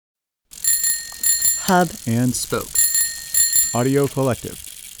Hub, and Spoke. Audio Collective.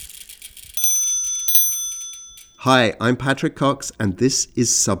 Hi, I'm Patrick Cox, and this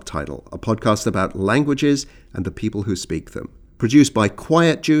is Subtitle, a podcast about languages and the people who speak them, produced by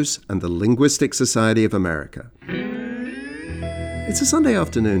Quiet Juice and the Linguistic Society of America. It's a Sunday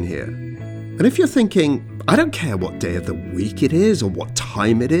afternoon here, and if you're thinking, I don't care what day of the week it is or what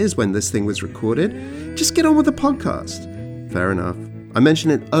time it is when this thing was recorded, just get on with the podcast. Fair enough. I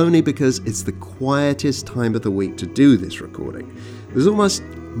mention it only because it's the quietest time of the week to do this recording. There's almost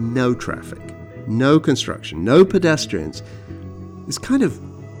no traffic, no construction, no pedestrians. It's kind of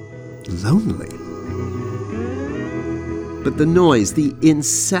lonely. But the noise, the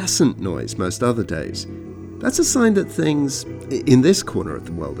incessant noise most other days, that's a sign that things, in this corner of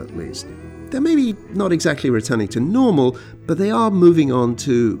the world at least, they're maybe not exactly returning to normal, but they are moving on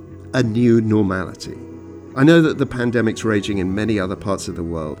to a new normality. I know that the pandemic's raging in many other parts of the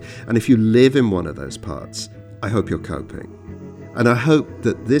world, and if you live in one of those parts, I hope you're coping. And I hope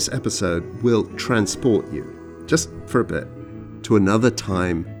that this episode will transport you, just for a bit, to another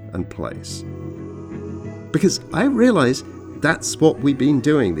time and place. Because I realize that's what we've been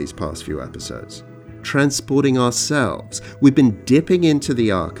doing these past few episodes. Transporting ourselves. We've been dipping into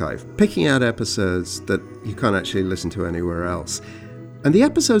the archive, picking out episodes that you can't actually listen to anywhere else. And the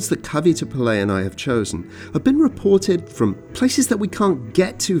episodes that Kavita Pillai and I have chosen have been reported from places that we can't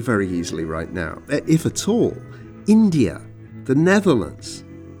get to very easily right now, if at all. India, the Netherlands,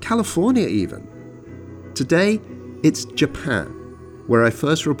 California even. Today, it's Japan, where I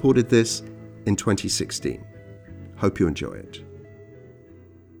first reported this in 2016. Hope you enjoy it.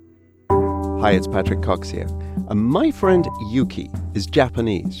 Hi, it's Patrick Cox here. And my friend Yuki is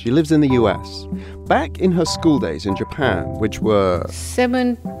Japanese. She lives in the US. Back in her school days in Japan, which were... later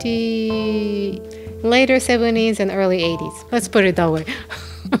 70s and early 80s. Let's put it that way.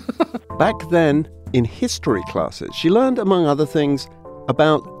 Back then, in history classes, she learned, among other things,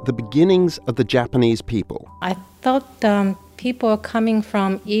 about the beginnings of the Japanese people. I thought people are coming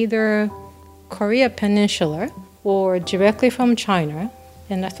from either Korea Peninsula or directly from China.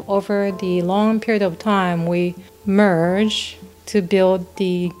 And over the long period of time, we merge to build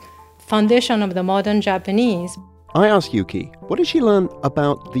the foundation of the modern Japanese. I asked Yuki, what did she learn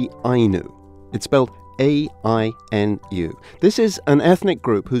about the Ainu? It's spelled A-I-N-U. This is an ethnic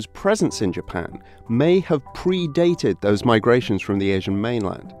group whose presence in Japan may have predated those migrations from the Asian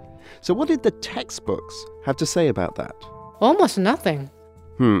mainland. So what did the textbooks have to say about that? Almost nothing.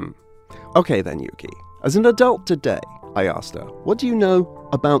 Okay then, Yuki. As an adult today, I asked her, what do you know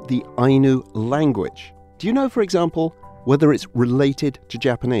about the Ainu language? Do you know, for example, whether it's related to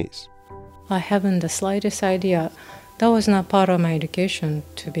Japanese? I haven't the slightest idea. That was not part of my education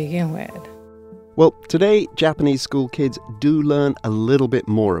to begin with. Well, today, Japanese school kids do learn a little bit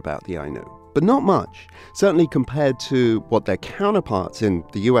more about the Ainu, but not much. Certainly compared to what their counterparts in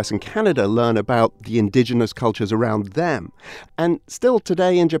the US and Canada learn about the indigenous cultures around them. And still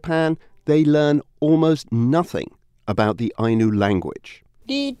today in Japan, they learn almost nothing about the Ainu language.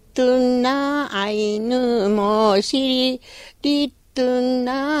 This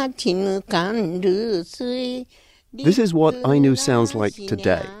is what Ainu sounds like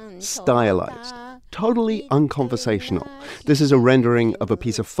today, stylized, totally unconversational. This is a rendering of a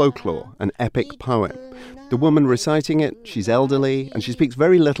piece of folklore, an epic poem. The woman reciting it, she's elderly, and she speaks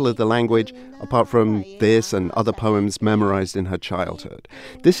very little of the language, apart from this and other poems memorized in her childhood.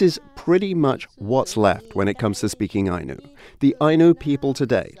 This is pretty much what's left when it comes to speaking Ainu. The Ainu people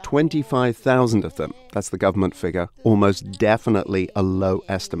today, 25,000 of them, that's the government figure, almost definitely a low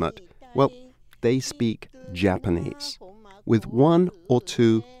estimate. Well, they speak Japanese, with one or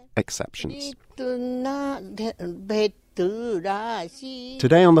two exceptions.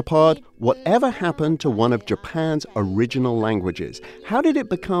 Today on the pod, whatever happened to one of Japan's original languages? How did it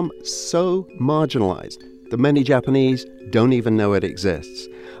become so marginalized that many Japanese don't even know it exists?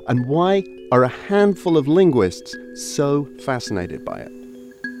 And why are a handful of linguists so fascinated by it?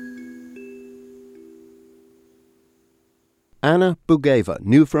 Anna Bugeva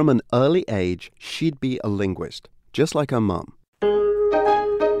knew from an early age she'd be a linguist, just like her mum.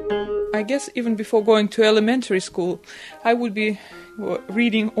 I guess even before going to elementary school, I would be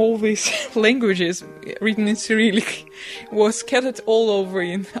reading all these languages written in Cyrillic, was scattered all over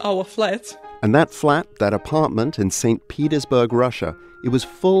in our flat. And that flat, that apartment in St. Petersburg, Russia, it was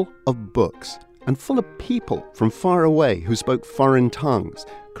full of books and full of people from far away who spoke foreign tongues,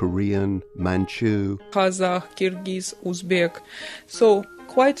 Korean, Manchu, Kazakh, Kyrgyz, Uzbek. So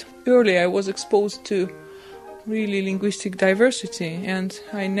quite early I was exposed to really linguistic diversity, and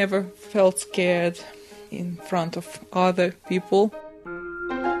I never felt scared in front of other people.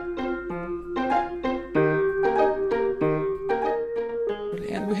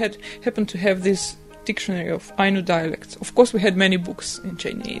 happened to have this dictionary of Ainu dialects. Of course, we had many books in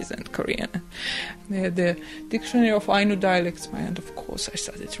Chinese and Korean. They had the dictionary of Ainu dialects, and of course I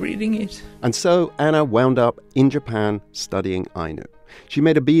started reading it. And so Anna wound up in Japan studying Ainu. She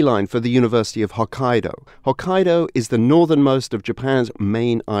made a beeline for the University of Hokkaido. Hokkaido is the northernmost of Japan's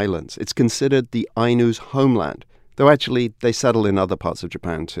main islands. It's considered the Ainu's homeland, though actually they settle in other parts of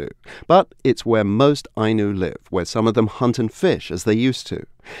Japan too. But it's where most Ainu live, where some of them hunt and fish as they used to.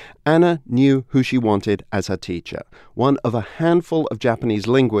 Anna knew who she wanted as her teacher, one of a handful of Japanese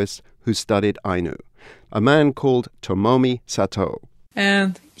linguists who studied Ainu, a man called Tomomi Sato.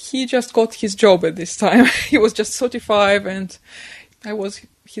 And he just got his job at this time. He was just 35 and I was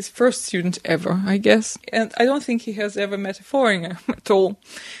his first student ever, I guess. And I don't think he has ever met a foreigner at all,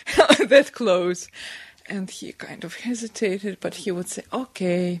 that close. And he kind of hesitated, but he would say,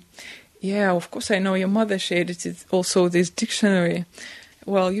 okay, yeah, of course I know your mother shared it, also this dictionary.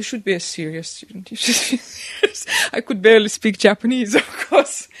 Well, you should be a serious student. You should be serious. I could barely speak Japanese, of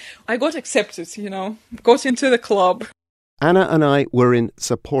course. I got accepted, got into the club. Anna and I were in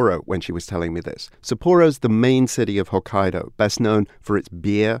Sapporo when she was telling me this. Sapporo's the main city of Hokkaido, best known for its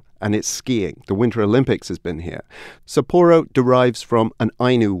beer and its skiing. The Winter Olympics has been here. Sapporo derives from an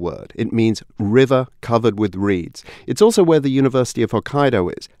Ainu word. It means river covered with reeds. It's also where the University of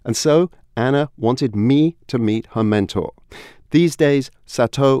Hokkaido is. And so Anna wanted me to meet her mentor. These days,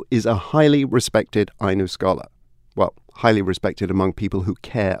 Sato is a highly respected Ainu scholar. Well, highly respected among people who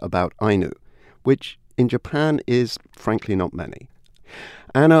care about Ainu, which in Japan is, frankly, not many.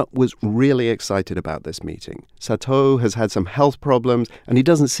 Anna was really excited about this meeting. Sato has had some health problems and he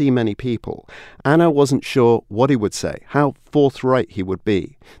doesn't see many people. Anna wasn't sure what he would say, how forthright he would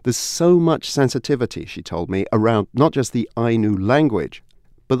be. There's so much sensitivity, she told me, around not just the Ainu language,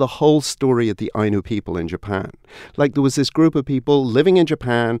 but the whole story of the Ainu people in Japan. Like there was this group of people living in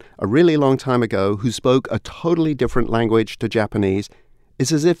Japan a really long time ago who spoke a totally different language to Japanese.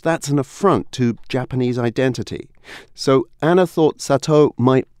 It's as if that's an affront to Japanese identity. So Anna thought Sato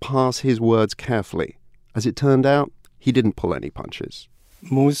might pass his words carefully. As it turned out, he didn't pull any punches.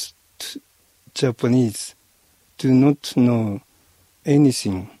 Most Japanese do not know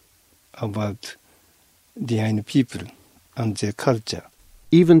anything about the Ainu people and their culture.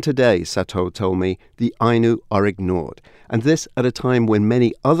 Even today, Sato told me, the Ainu are ignored. And this at a time when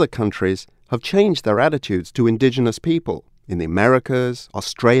many other countries have changed their attitudes to indigenous people. In the Americas,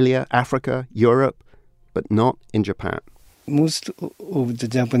 Australia, Africa, Europe, but not in Japan. Most of the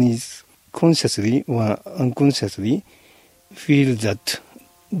Japanese consciously or unconsciously feel that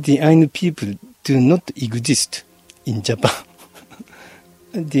the Ainu people do not exist in Japan.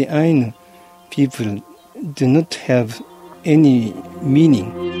 The Ainu people do not have any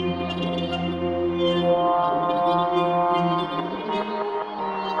meaning.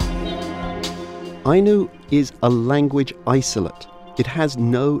 Ainu is a language isolate. It has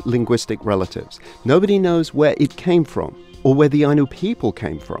no linguistic relatives. Nobody knows where it came from or where the Ainu people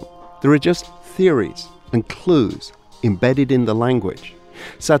came from. There are just theories and clues embedded in the language.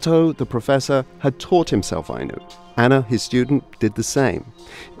 Sato, the professor, had taught himself Ainu. Anna, his student, did the same.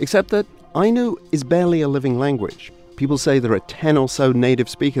 Except that Ainu is barely a living language. People say there are 10 or so native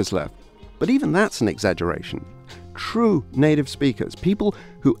speakers left. But even that's an exaggeration. True native speakers, people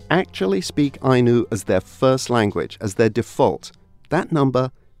who actually speak Ainu as their first language, as their default, that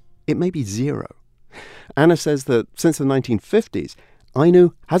number, it may be 0. Anna says that since the 1950s,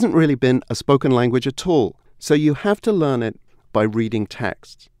 Ainu hasn't really been a spoken language at all. So you have to learn it by reading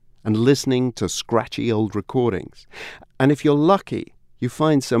texts and listening to scratchy old recordings. And if you're lucky, you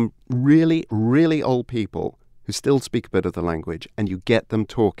find some really, really old people who still speak a bit of the language and you get them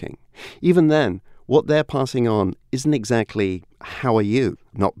talking. Even then, what they're passing on isn't exactly, how are you?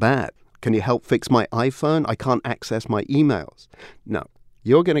 Not bad. Can you help fix my iPhone? I can't access my emails. No,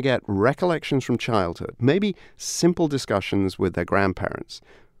 you're going to get recollections from childhood, maybe simple discussions with their grandparents,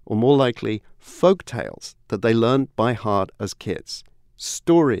 or more likely, folk tales that they learned by heart as kids.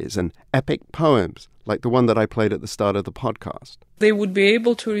 Stories and epic poems, like the one that I played at the start of the podcast. They would be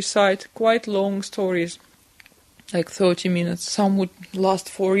able to recite quite long stories, like 30 minutes. Some would last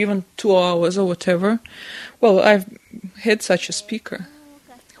for even 2 hours or whatever. Well, I've had such a speaker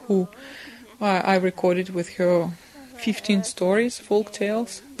who I recorded with her 15 stories, folk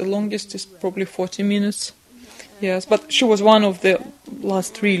tales. The longest is probably 40 minutes. Yes, but she was one of the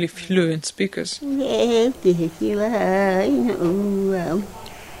last really fluent speakers. The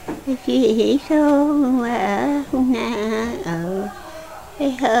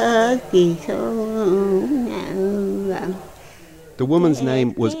woman's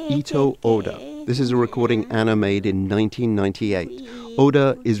name was Ito Oda. This is a recording Anna made in 1998.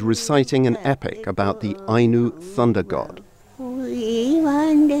 Oda is reciting an epic about the Ainu thunder god.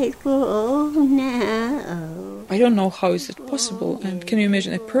 I don't know how is it possible. And can you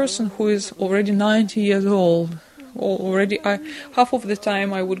imagine a person who is already 90 years old? Already, half of the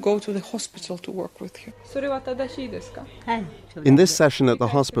time I would go to the hospital to work with him. In this session at the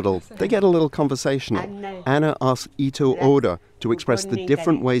hospital, they get a little conversational. Anna asks Ito Oda to express the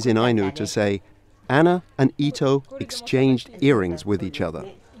different ways in Ainu to say, Anna and Ito exchanged earrings with each other.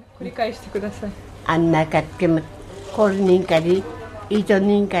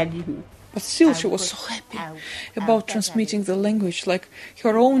 But still she was so happy about transmitting the language, like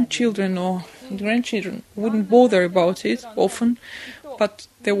her own children or grandchildren wouldn't bother about it often, but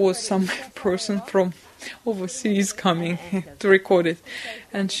there was some person from overseas coming to record it,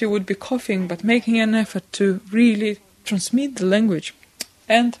 and she would be coughing but making an effort to really transmit the language.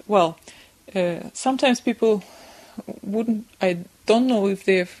 And, well, sometimes people wouldn't, I don't know if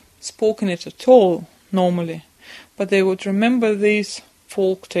they've spoken it at all normally, but they would remember these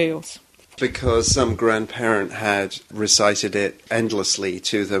folk tales. Because some grandparent had recited it endlessly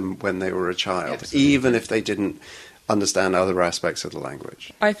to them when they were a child, Absolutely. Even if they didn't understand other aspects of the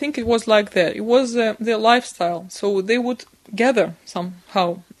language. I think it was like that. It was their lifestyle. So they would gather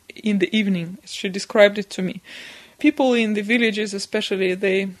somehow in the evening. She described it to me. People in the villages especially,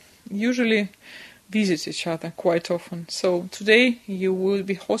 they usually visit each other quite often. So today you will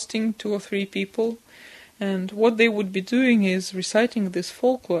be hosting 2 or 3 people, and what they would be doing is reciting this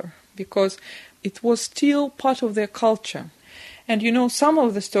folklore, because it was still part of their culture. And you know, some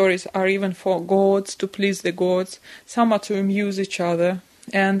of the stories are even for gods, to please the gods, some are to amuse each other,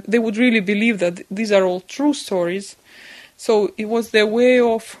 and they would really believe that these are all true stories. So it was their way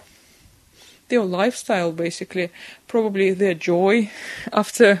of, their lifestyle basically, probably their joy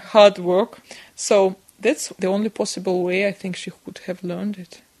after hard work. So that's the only possible way I think she could have learned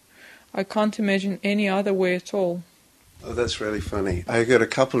it. I can't imagine any other way at all. Oh, that's really funny. I got a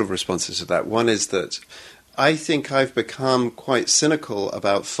couple of responses to that. One is that I think I've become quite cynical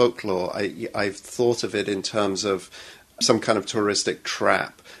about folklore. I've thought of it in terms of some kind of touristic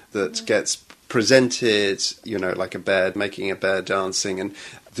trap that gets presented, you know, like a bear, making a bear dancing. And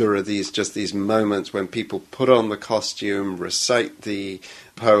there are these moments when people put on the costume, recite the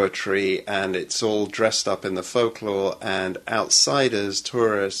poetry, and it's all dressed up in the folklore, and outsiders,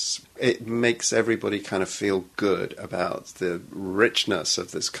 tourists, it makes everybody kind of feel good about the richness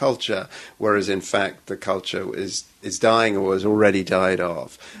of this culture, whereas in fact the culture is dying or has already died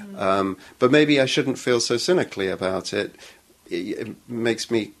off. But maybe I shouldn't feel so cynically about it. It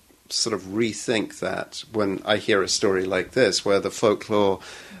makes me sort of rethink that when I hear a story like this, where the folklore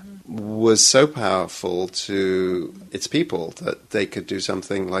was so powerful to its people that they could do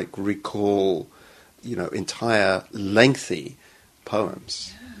something like recall, you know, entire lengthy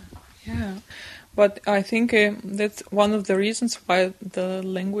poems. Yeah, but I think that's one of the reasons why the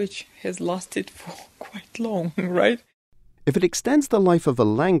language has lasted for quite long, right? If it extends the life of a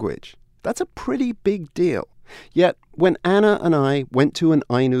language, that's a pretty big deal. Yet, when Anna and I went to an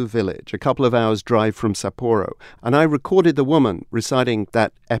Ainu village a couple of hours' drive from Sapporo, and I recorded the woman reciting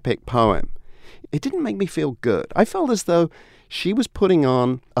that epic poem, it didn't make me feel good. I felt as though she was putting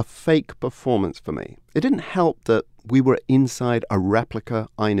on a fake performance for me. It didn't help that we were inside a replica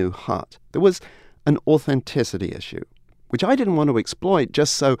Ainu hut. There was an authenticity issue, which I didn't want to exploit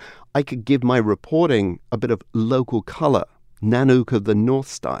just so I could give my reporting a bit of local color, Nanook of the North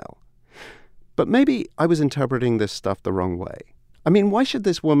style. But maybe I was interpreting this stuff the wrong way. I mean, why should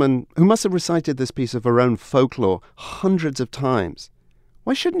this woman, who must have recited this piece of her own folklore hundreds of times,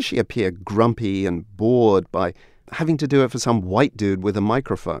 why shouldn't she appear grumpy and bored by having to do it for some white dude with a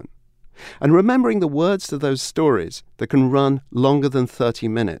microphone? And remembering the words to those stories that can run longer than 30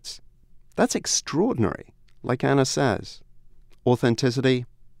 minutes. That's extraordinary, like Anna says. Authenticity,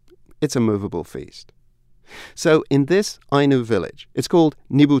 it's a movable feast. So in this Ainu village, it's called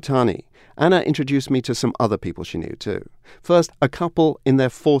Nibutani, Anna introduced me to some other people she knew too. First, a couple in their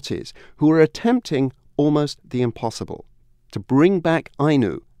 40s who were attempting almost the impossible, to bring back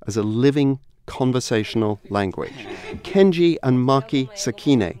Ainu as a living conversational language. Kenji and Maki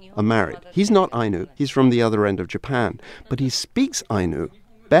Sakine are married. He's not Ainu, he's from the other end of Japan, but he speaks Ainu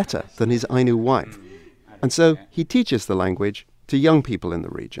better than his Ainu wife. And so he teaches the language to young people in the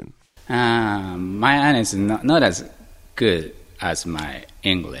region. My Ainu is not as good as my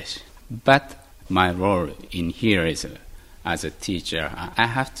English, but my role in here is as a teacher. I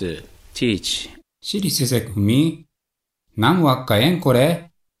have to teach. 시리스색 미 남와까엔 코레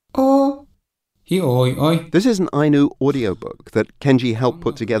오 This is an Ainu audiobook that Kenji helped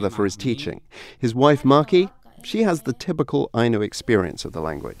put together for his teaching. His wife Maki, she has the typical Ainu experience of the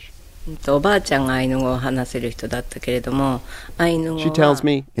language. She tells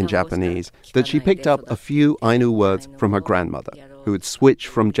me, in Japanese, that she picked up a few Ainu words from her grandmother, who would switch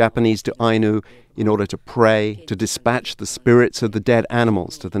from Japanese to Ainu in order to pray, to dispatch the spirits of the dead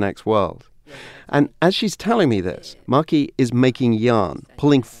animals to the next world. And as she's telling me this, Maki is making yarn,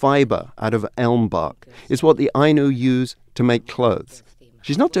 pulling fiber out of elm bark. It's what the Ainu use to make clothes.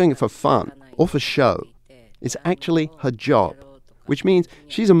 She's not doing it for fun or for show. It's actually her job, which means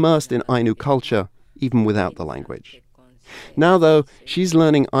she's immersed in Ainu culture even without the language. Now, though, she's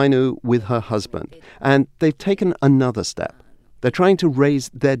learning Ainu with her husband, and they've taken another step. They're trying to raise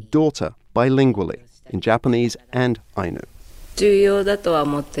their daughter bilingually in Japanese and Ainu.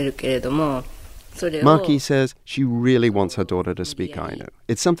 Maki says she really wants her daughter to speak Ainu.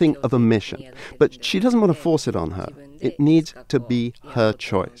 It's something of a mission, but she doesn't want to force it on her. It needs to be her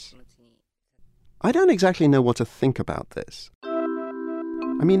choice. I don't exactly know what to think about this.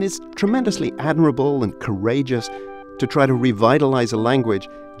 I mean, it's tremendously admirable and courageous to try to revitalize a language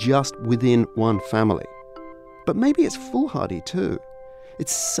just within one family. But maybe it's foolhardy too.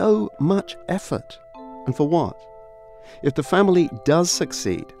 It's so much effort. And for what? If the family does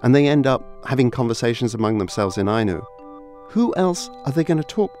succeed and they end up having conversations among themselves in Ainu, who else are they going to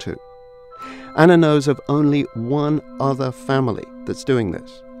talk to? Anna knows of only one other family that's doing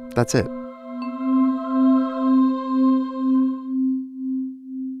this. That's it.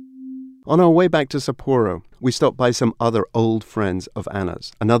 On our way back to Sapporo, we stopped by some other old friends of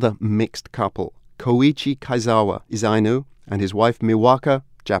Anna's, another mixed couple. Koichi Kaizawa is Ainu, and his wife Miwaka,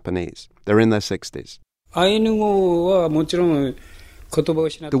 Japanese. They're in their 60s. The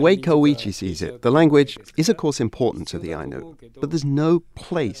way Koichi sees it, the language is of course important to the Ainu, but there's no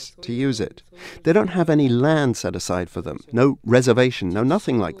place to use it. They don't have any land set aside for them, no reservation, no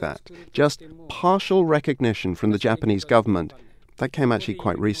nothing like that. Just partial recognition from the Japanese government. That came actually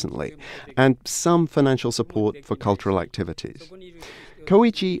quite recently, and some financial support for cultural activities.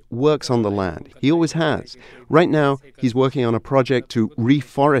 Koichi works on the land. He always has. Right now, he's working on a project to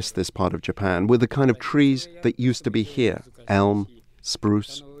reforest this part of Japan with the kind of trees that used to be here: elm,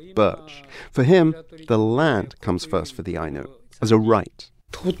 spruce, birch. For him, the land comes first for the Ainu, as a right.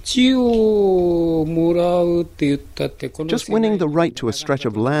 Just winning the right to a stretch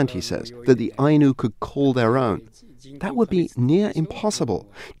of land, he says, that the Ainu could call their own. That would be near impossible.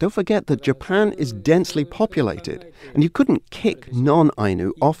 Don't forget that Japan is densely populated, and you couldn't kick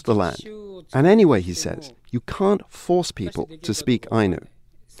non-Ainu off the land. And anyway, he says, you can't force people to speak Ainu.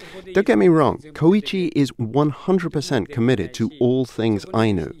 Don't get me wrong, Koichi is 100% committed to all things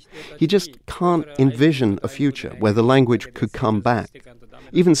Ainu. He just can't envision a future where the language could come back.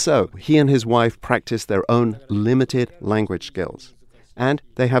 Even so, he and his wife practice their own limited language skills. And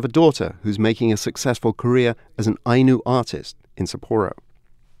they have a daughter who's making a successful career as an Ainu artist in Sapporo.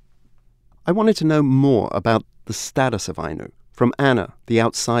 I wanted to know more about the status of Ainu from Anna, the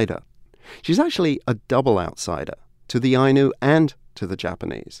outsider. She's actually a double outsider, to the Ainu and to the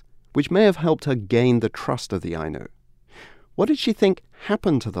Japanese, which may have helped her gain the trust of the Ainu. What did she think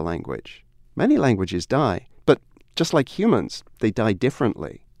happened to the language? Many languages die, but just like humans, they die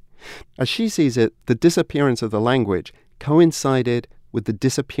differently. As she sees it, the disappearance of the language coincided with the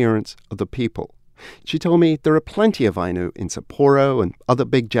disappearance of the people. She told me there are plenty of Ainu in Sapporo and other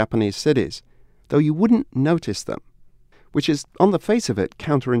big Japanese cities, though you wouldn't notice them, which is, on the face of it,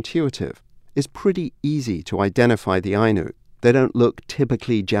 counterintuitive. It's pretty easy to identify the Ainu. They don't look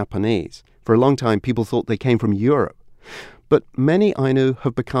typically Japanese. For a long time, people thought they came from Europe. But many Ainu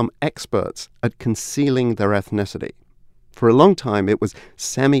have become experts at concealing their ethnicity. For a long time, it was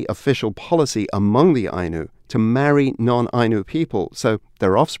semi-official policy among the Ainu to marry non-Ainu people, so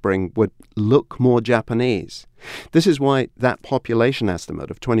their offspring would look more Japanese. This is why that population estimate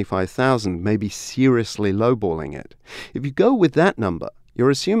of 25,000 may be seriously lowballing it. If you go with that number, you're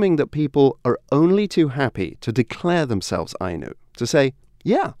assuming that people are only too happy to declare themselves Ainu, to say,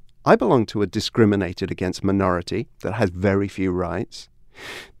 yeah, I belong to a discriminated against minority that has very few rights.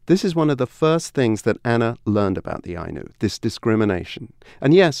 This is one of the first things that Anna learned about the Ainu, this discrimination.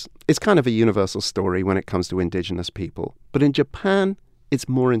 And yes, it's kind of a universal story when it comes to indigenous people. But in Japan, it's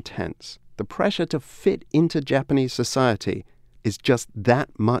more intense. The pressure to fit into Japanese society is just that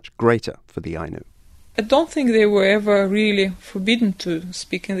much greater for the Ainu. I don't think they were ever really forbidden to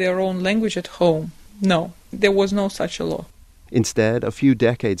speak in their own language at home. No, there was no such a law. Instead, a few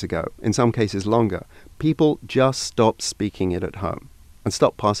decades ago, in some cases longer, people just stopped speaking it at home and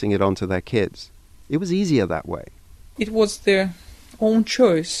stopped passing it on to their kids. It was easier that way. It was their own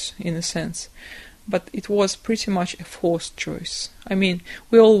choice, in a sense. But it was pretty much a forced choice. I mean,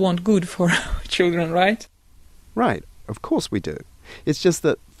 we all want good for our children, right? Right, of course we do. It's just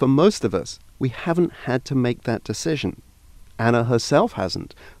that for most of us, we haven't had to make that decision. Anna herself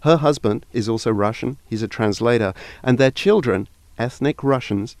hasn't. Her husband is also Russian, he's a translator, and their children, ethnic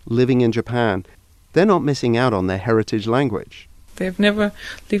Russians living in Japan, they're not missing out on their heritage language. They've never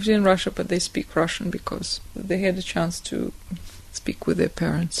lived in Russia, but they speak Russian because they had a chance to speak with their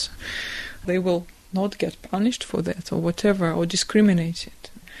parents. They will not get punished for that or whatever, or discriminated.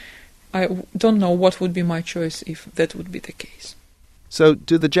 I don't know what would be my choice if that would be the case. So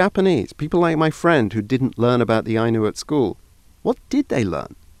do the Japanese, people like my friend who didn't learn about the Ainu at school, what did they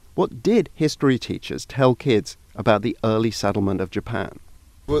learn? What did history teachers tell kids about the early settlement of Japan?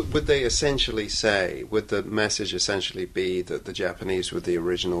 Would they essentially say, would the message essentially be that the Japanese were the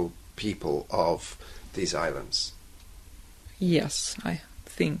original people of these islands? Yes, I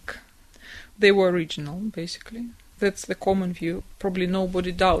think. They were original, basically. That's the common view. Probably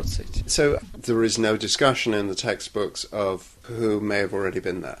nobody doubts it. So there is no discussion in the textbooks of who may have already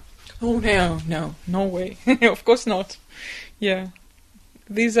been there? Oh, no way. Of course not. Yeah.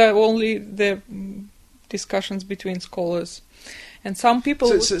 These are only the discussions between scholars. And some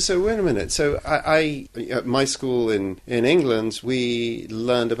people... So wait a minute. So I at my school in England, we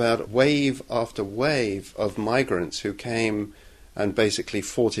learned about wave after wave of migrants who came and basically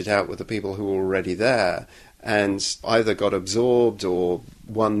fought it out with the people who were already there, and either got absorbed or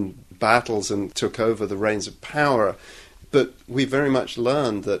won battles and took over the reins of power. But we very much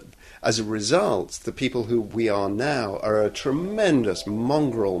learned that as a result, the people who we are now are a tremendous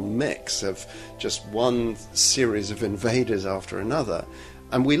mongrel mix of just one series of invaders after another.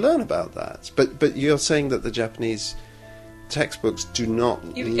 And we learn about that. But you're saying that the Japanese textbooks do not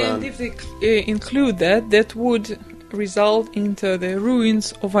learn... And if they include that, that would result into the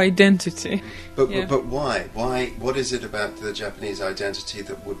ruins of identity. But why? What is it about the Japanese identity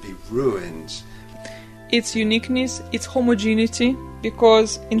that would be ruined? Its uniqueness, its homogeneity,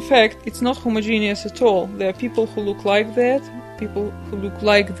 because in fact it's not homogeneous at all. There are people who look like that, people who look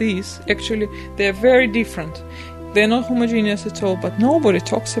like this. Actually, they're very different. They're not homogeneous at all, but nobody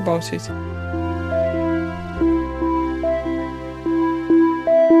talks about it.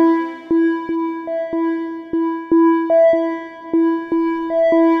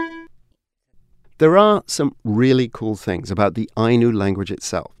 There are some really cool things about the Ainu language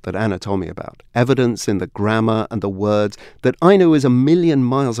itself that Anna told me about. Evidence in the grammar and the words that Ainu is 1 million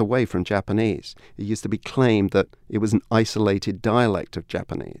miles away from Japanese. It used to be claimed that it was an isolated dialect of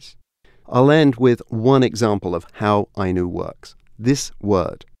Japanese. I'll end with one example of how Ainu works. This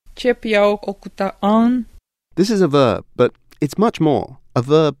word. Chepyao okutaan. This is a verb, but it's much more. A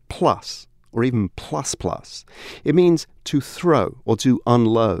verb plus, or even plus plus. It means to throw or to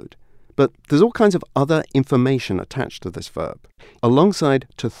unload. But there's all kinds of other information attached to this verb. Alongside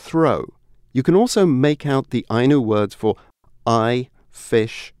to throw, you can also make out the Ainu words for I,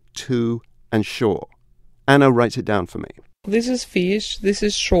 fish, to, and shore. Anna writes it down for me. This is fish, this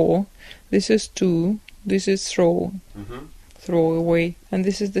is shore, this is to, this is throw, throw away, and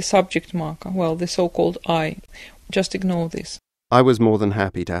this is the subject marker, well, the so-called I. Just ignore this. I was more than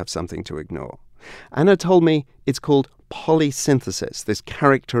happy to have something to ignore. Anna told me it's called polysynthesis, this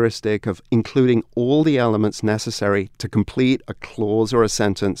characteristic of including all the elements necessary to complete a clause or a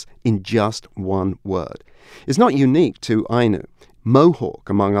sentence in just one word. It's not unique to Ainu. Mohawk,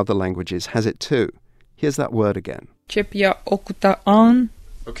 among other languages, has it too. Here's that word again. Chepya okutaan.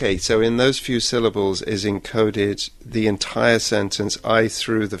 Okay, so in those few syllables is encoded the entire sentence, I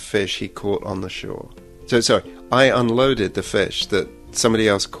threw the fish he caught on the shore. So, sorry, I unloaded the fish that somebody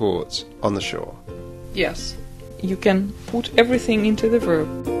else caught on the shore. Yes. You can put everything into the verb.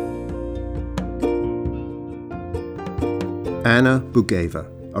 Anna Bugayeva,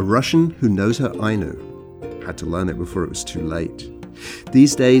 a Russian who knows her Ainu. Had to learn it before it was too late.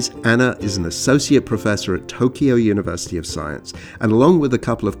 These days, Anna is an associate professor at Tokyo University of Science, and along with a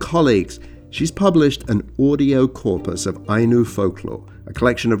couple of colleagues, she's published an audio corpus of Ainu folklore, a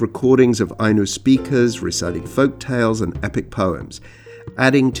collection of recordings of Ainu speakers reciting folk tales and epic poems,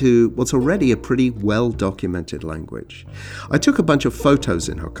 adding to what's already a pretty well-documented language. I took a bunch of photos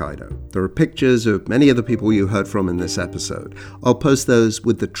in Hokkaido. There are pictures of many of the people you heard from in this episode. I'll post those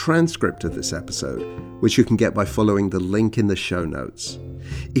with the transcript of this episode, which you can get by following the link in the show notes.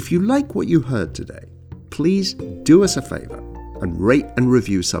 If you like what you heard today, please do us a favor and rate and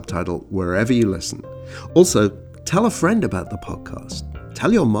review Subtitle wherever you listen. Also, tell a friend about the podcast.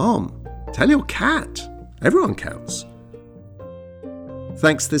 Tell your mom. Tell your cat. Everyone counts.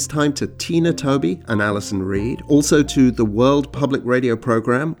 Thanks this time to Tina Toby and Alison Reed, also to the World Public Radio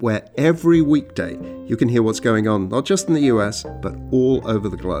program, where every weekday you can hear what's going on, not just in the US, but all over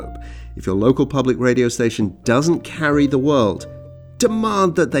the globe. If your local public radio station doesn't carry the world,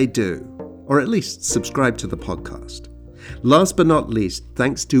 demand that they do, or at least subscribe to the podcast. Last but not least,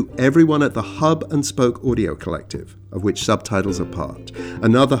 thanks to everyone at the Hub and Spoke Audio Collective, of which Subtitles are part.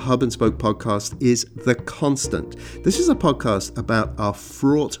 Another Hub and Spoke podcast is The Constant. This is a podcast about our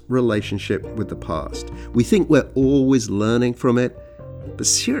fraught relationship with the past. We think we're always learning from it, but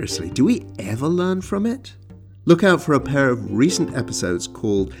seriously, do we ever learn from it? Look out for a pair of recent episodes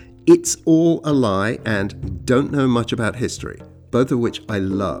called It's All a Lie and Don't Know Much About History, both of which I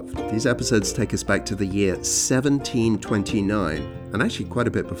loved. These episodes take us back to the year 1729, and actually quite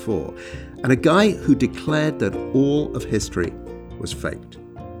a bit before, and a guy who declared that all of history was faked.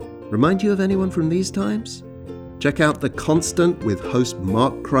 Remind you of anyone from these times? Check out The Constant with host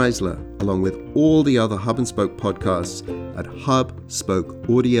Mark Kreisler, along with all the other Hub and Spoke podcasts at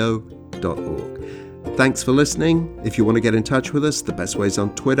hubspokeaudio.org. Thanks for listening. If you want to get in touch with us, the best way is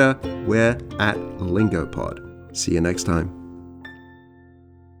on Twitter. We're at LingoPod. See you next time.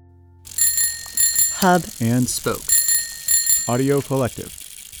 Hub and Spoke Audio Collective.